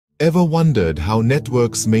Ever wondered how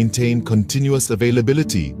networks maintain continuous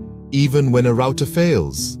availability even when a router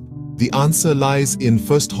fails? The answer lies in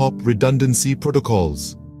first-hop redundancy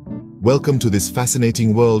protocols. Welcome to this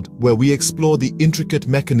fascinating world where we explore the intricate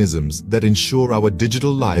mechanisms that ensure our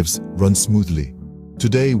digital lives run smoothly.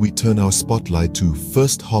 Today, we turn our spotlight to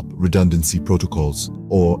first-hop redundancy protocols,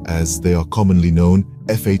 or as they are commonly known,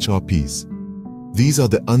 FHRPs. These are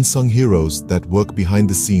the unsung heroes that work behind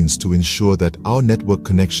the scenes to ensure that our network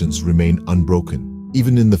connections remain unbroken,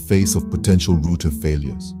 even in the face of potential router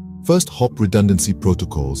failures. First-hop redundancy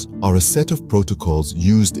protocols are a set of protocols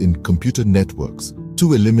used in computer networks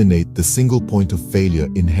to eliminate the single point of failure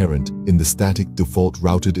inherent in the static default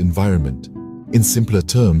routed environment. In simpler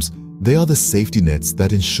terms, they are the safety nets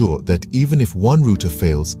that ensure that even if one router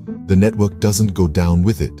fails, the network doesn't go down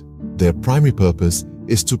with it. Their primary purpose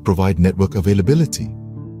is to provide network availability,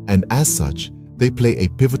 and as such, they play a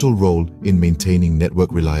pivotal role in maintaining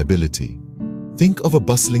network reliability. Think of a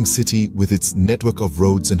bustling city with its network of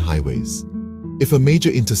roads and highways. If a major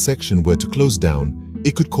intersection were to close down,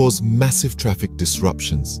 it could cause massive traffic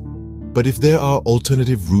disruptions. But if there are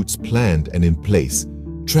alternative routes planned and in place,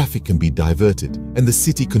 traffic can be diverted and the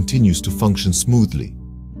city continues to function smoothly.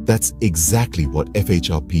 That's exactly what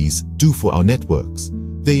FHRPs do for our networks.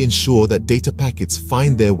 They ensure that data packets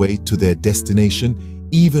find their way to their destination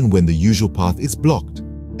even when the usual path is blocked.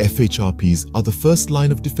 FHRPs are the first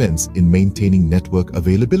line of defense in maintaining network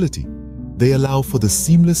availability. They allow for the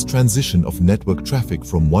seamless transition of network traffic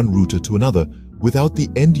from one router to another without the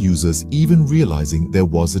end users even realizing there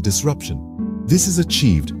was a disruption. This is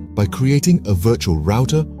achieved by creating a virtual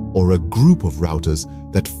router or a group of routers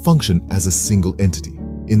that function as a single entity.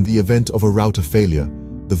 In the event of a router failure,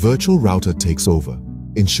 the virtual router takes over,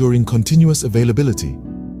 ensuring continuous availability.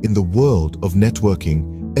 In the world of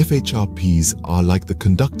networking, FHRPs are like the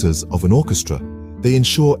conductors of an orchestra. They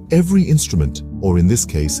ensure every instrument, or in this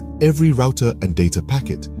case, every router and data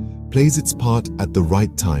packet, plays its part at the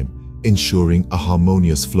right time, ensuring a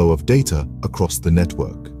harmonious flow of data across the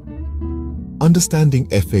network. Understanding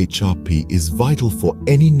FHRP is vital for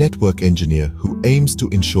any network engineer who aims to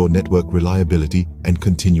ensure network reliability and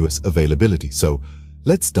continuous availability. So,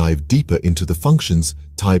 let's dive deeper into the functions,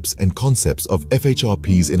 types, and concepts of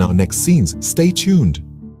FHRPs in our next scenes. Stay tuned!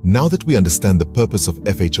 Now that we understand the purpose of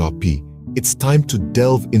FHRP, it's time to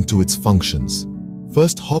delve into its functions.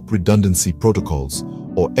 First-hop redundancy protocols,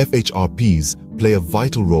 or FHRPs, play a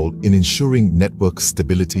vital role in ensuring network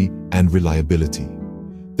stability and reliability.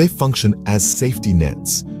 They function as safety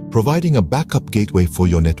nets, providing a backup gateway for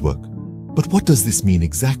your network. But what does this mean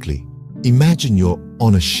exactly? Imagine you're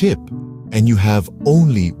on a ship and you have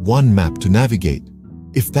only one map to navigate.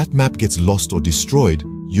 If that map gets lost or destroyed,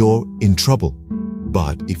 you're in trouble.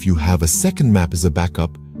 But if you have a second map as a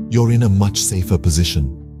backup, you're in a much safer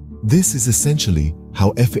position. This is essentially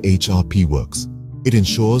how FHRP works. It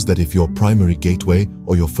ensures that if your primary gateway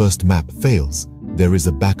or your first map fails, there is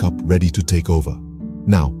a backup ready to take over.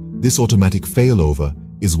 Now, this automatic failover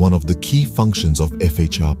is one of the key functions of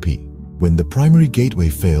FHRP. When the primary gateway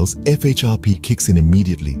fails, FHRP kicks in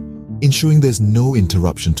immediately, ensuring there's no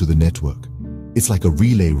interruption to the network. It's like a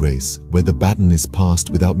relay race where the baton is passed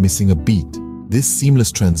without missing a beat. This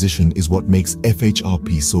seamless transition is what makes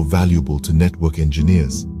FHRP so valuable to network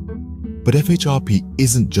engineers. But FHRP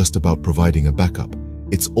isn't just about providing a backup,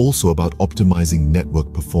 it's also about optimizing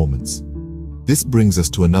network performance. This brings us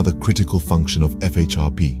to another critical function of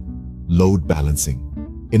FHRP, load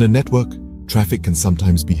balancing. In a network, traffic can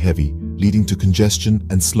sometimes be heavy, leading to congestion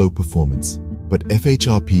and slow performance. But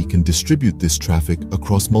FHRP can distribute this traffic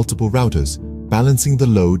across multiple routers, balancing the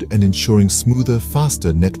load and ensuring smoother,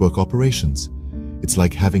 faster network operations. It's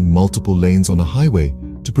like having multiple lanes on a highway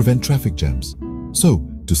to prevent traffic jams. So,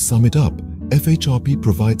 to sum it up, FHRP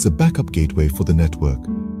provides a backup gateway for the network,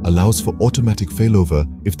 allows for automatic failover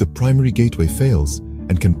if the primary gateway fails,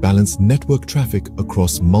 and can balance network traffic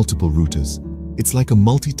across multiple routers. It's like a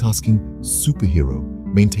multitasking superhero,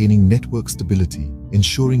 maintaining network stability,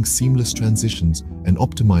 ensuring seamless transitions, and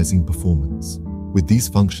optimizing performance. With these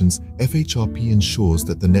functions, FHRP ensures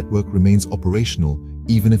that the network remains operational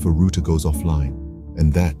even if a router goes offline.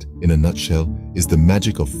 And that, in a nutshell, is the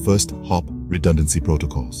magic of first-hop redundancy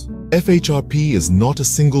protocols. FHRP is not a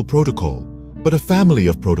single protocol, but a family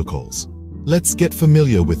of protocols. Let's get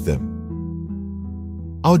familiar with them.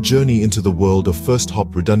 Our journey into the world of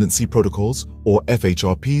first-hop redundancy protocols, or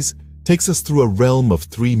FHRPs, takes us through a realm of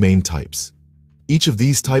three main types. Each of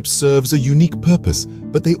these types serves a unique purpose,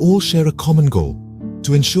 but they all share a common goal: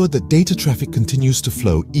 to ensure that data traffic continues to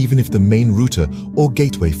flow even if the main router or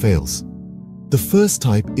gateway fails. The first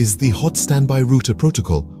type is the Hot Standby Router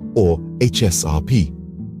Protocol, or HSRP.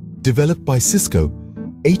 Developed by Cisco,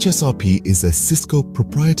 HSRP is a Cisco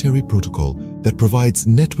proprietary protocol that provides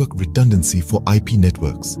network redundancy for IP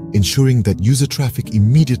networks, ensuring that user traffic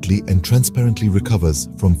immediately and transparently recovers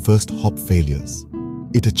from first hop failures.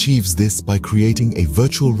 It achieves this by creating a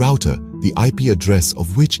virtual router, the IP address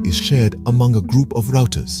of which is shared among a group of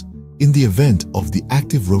routers. In the event of the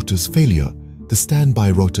active router's failure, the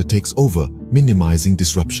standby router takes over, minimizing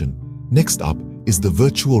disruption. Next up is the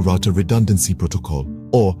Virtual Router Redundancy Protocol,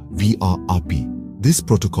 or VRRP. This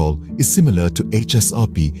protocol is similar to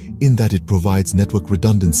HSRP in that it provides network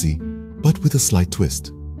redundancy, but with a slight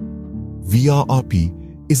twist.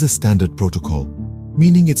 VRRP is a standard protocol,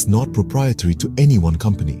 meaning it's not proprietary to any one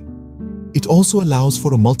company. It also allows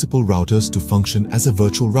for multiple routers to function as a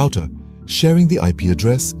virtual router, sharing the IP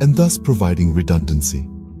address and thus providing redundancy.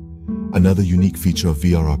 Another unique feature of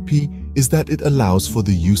VRRP is that it allows for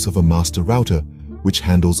the use of a master router, which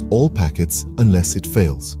handles all packets unless it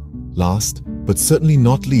fails. Last, but certainly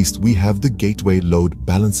not least, we have the Gateway Load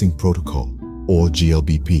Balancing Protocol, or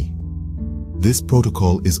GLBP. This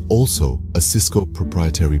protocol is also a Cisco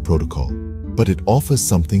proprietary protocol, but it offers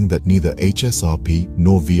something that neither HSRP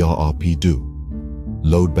nor VRRP do: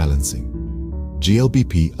 load balancing.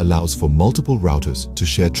 GLBP allows for multiple routers to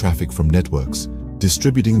share traffic from networks,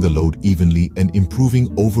 distributing the load evenly and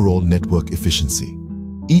improving overall network efficiency.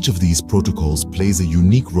 Each of these protocols plays a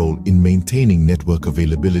unique role in maintaining network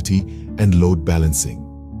availability and load balancing.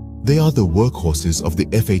 They are the workhorses of the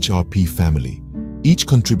FHRP family, each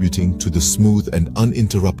contributing to the smooth and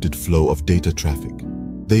uninterrupted flow of data traffic.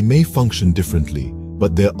 They may function differently,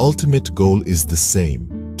 but their ultimate goal is the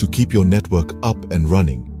same: to keep your network up and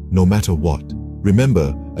running, no matter what.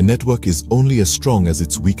 Remember, a network is only as strong as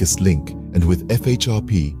its weakest link, and with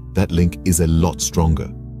FHRP, that link is a lot stronger.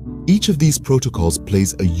 Each of these protocols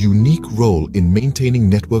plays a unique role in maintaining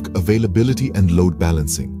network availability and load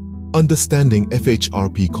balancing. Understanding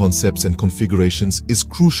FHRP concepts and configurations is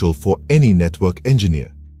crucial for any network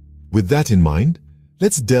engineer. With that in mind,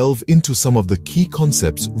 let's delve into some of the key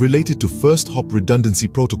concepts related to first hop redundancy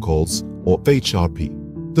protocols, or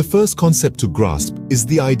FHRP. The first concept to grasp is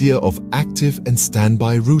the idea of active and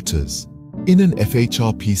standby routers. In an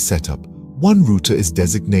FHRP setup, one router is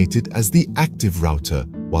designated as the active router,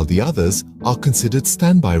 while the others are considered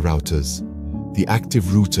standby routers. The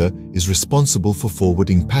active router is responsible for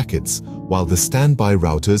forwarding packets, while the standby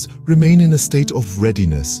routers remain in a state of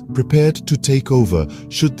readiness, prepared to take over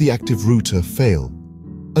should the active router fail.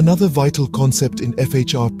 Another vital concept in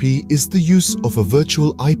FHRP is the use of a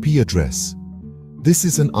virtual IP address. This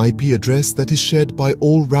is an IP address that is shared by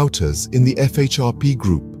all routers in the FHRP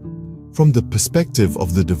group. From the perspective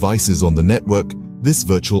of the devices on the network, this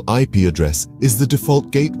virtual IP address is the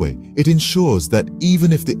default gateway. It ensures that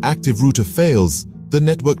even if the active router fails, the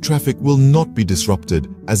network traffic will not be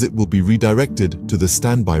disrupted, as it will be redirected to the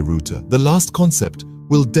standby router. The last concept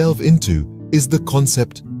we'll delve into is the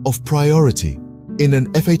concept of priority. In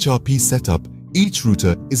an FHRP setup, each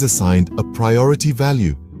router is assigned a priority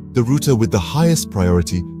value. The router with the highest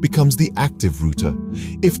priority becomes the active router.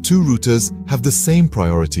 If two routers have the same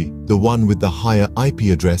priority, the one with the higher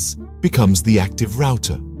IP address becomes the active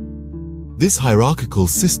router. This hierarchical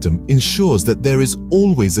system ensures that there is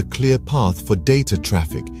always a clear path for data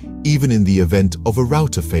traffic, even in the event of a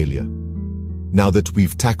router failure. Now that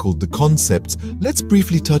we've tackled the concepts, let's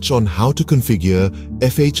briefly touch on how to configure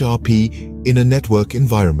FHRP in a network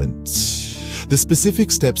environment. The specific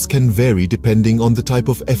steps can vary depending on the type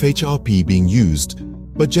of FHRP being used,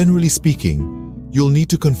 but generally speaking, you'll need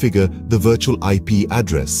to configure the virtual IP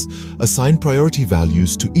address, assign priority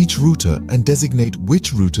values to each router, and designate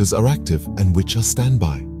which routers are active and which are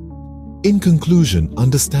standby. In conclusion,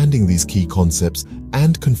 understanding these key concepts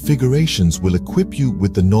and configurations will equip you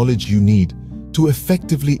with the knowledge you need to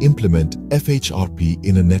effectively implement FHRP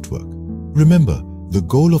in a network. Remember, the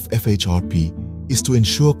goal of FHRP is to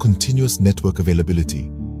ensure continuous network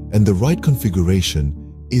availability, and the right configuration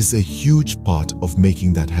is a huge part of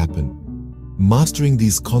making that happen. Mastering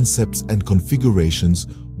these concepts and configurations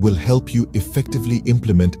will help you effectively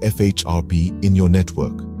implement FHRP in your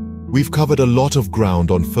network. We've covered a lot of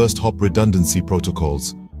ground on first hop redundancy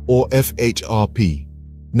protocols, or FHRP.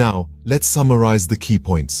 Now, let's summarize the key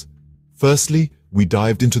points. Firstly, we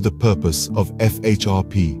dived into the purpose of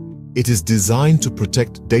FHRP. It is designed to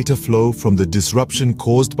protect data flow from the disruption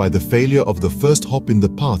caused by the failure of the first hop in the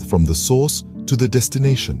path from the source to the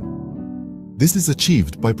destination. This is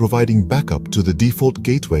achieved by providing backup to the default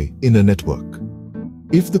gateway in a network.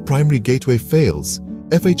 If the primary gateway fails,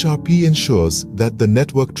 FHRP ensures that the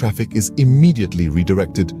network traffic is immediately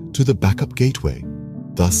redirected to the backup gateway,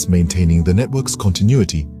 thus maintaining the network's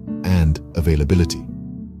continuity and availability.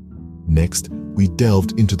 Next, we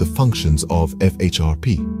delved into the functions of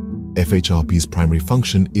FHRP. FHRP's primary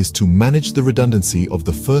function is to manage the redundancy of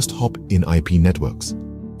the first hop in IP networks.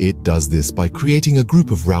 It does this by creating a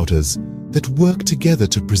group of routers that work together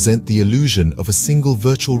to present the illusion of a single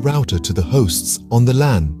virtual router to the hosts on the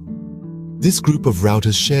LAN. This group of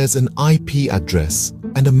routers shares an IP address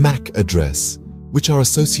and a MAC address, which are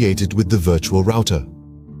associated with the virtual router.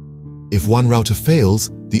 If one router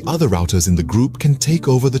fails, the other routers in the group can take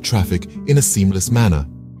over the traffic in a seamless manner.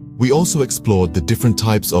 We also explored the different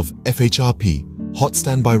types of FHRP, Hot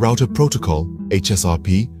Standby Router Protocol,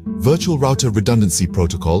 HSRP, Virtual Router Redundancy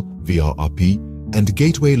Protocol, VRRP, and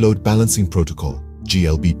Gateway Load Balancing Protocol,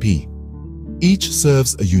 GLBP. Each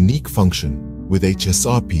serves a unique function, with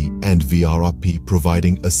HSRP and VRRP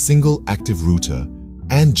providing a single active router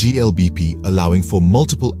and GLBP allowing for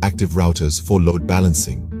multiple active routers for load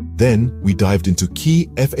balancing. Then, we dived into key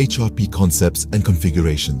FHRP concepts and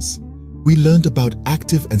configurations. We learned about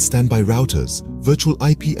active and standby routers, virtual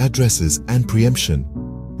IP addresses, and preemption.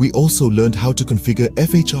 We also learned how to configure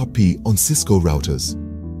FHRP on Cisco routers.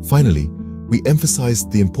 Finally, we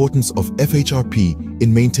emphasized the importance of FHRP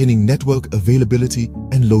in maintaining network availability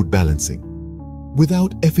and load balancing.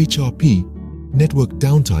 Without FHRP, network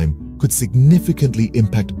downtime could significantly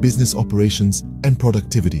impact business operations and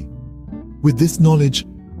productivity. With this knowledge,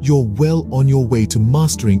 you're well on your way to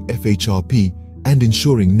mastering FHRP and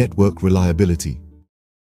ensuring network reliability.